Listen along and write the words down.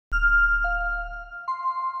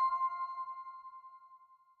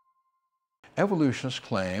Evolutionists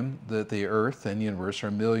claim that the Earth and the universe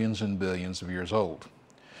are millions and billions of years old.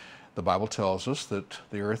 The Bible tells us that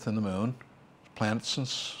the Earth and the Moon, planets and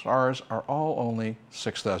stars, are all only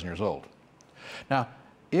 6,000 years old. Now,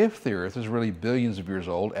 if the Earth is really billions of years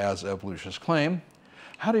old, as evolutionists claim,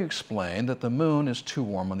 how do you explain that the Moon is too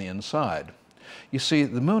warm on the inside? You see,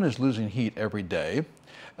 the Moon is losing heat every day.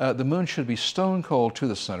 The Moon should be stone cold to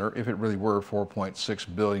the center if it really were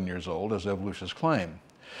 4.6 billion years old, as evolutionists claim.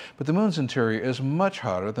 But the Moon's interior is much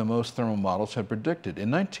hotter than most thermal models had predicted. In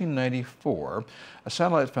 1994, a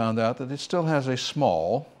satellite found out that it still has a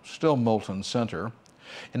small, still molten center.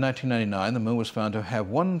 In 1999, the Moon was found to have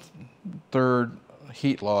 1/3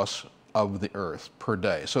 heat loss of the Earth per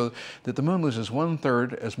day, so that the Moon loses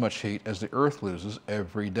 1/3 as much heat as the Earth loses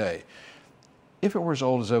every day. If it were as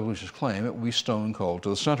old as evolutionists claim, it would be stone cold to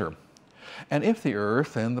the center. And if the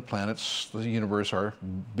Earth and the planets, the universe, are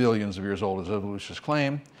billions of years old as evolutionists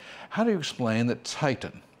claim, how do you explain that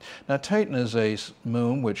Titan? Now, Titan is a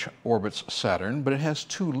moon which orbits Saturn, but it has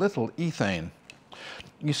too little ethane.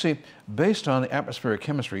 You see, based on the atmospheric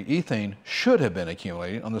chemistry, ethane should have been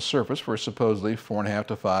accumulating on the surface for supposedly 4.5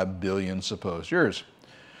 to 5 billion supposed years.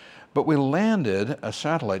 But we landed a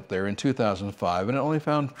satellite there in 2005 and it only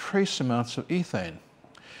found trace amounts of ethane.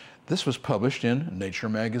 This was published in Nature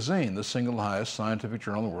magazine, the single highest scientific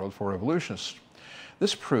journal in the world for evolutionists.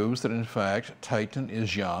 This proves that in fact Titan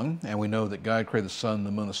is young, and we know that God created the sun,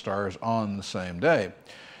 the moon, the stars on the same day.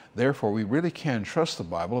 Therefore, we really can trust the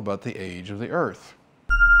Bible about the age of the Earth.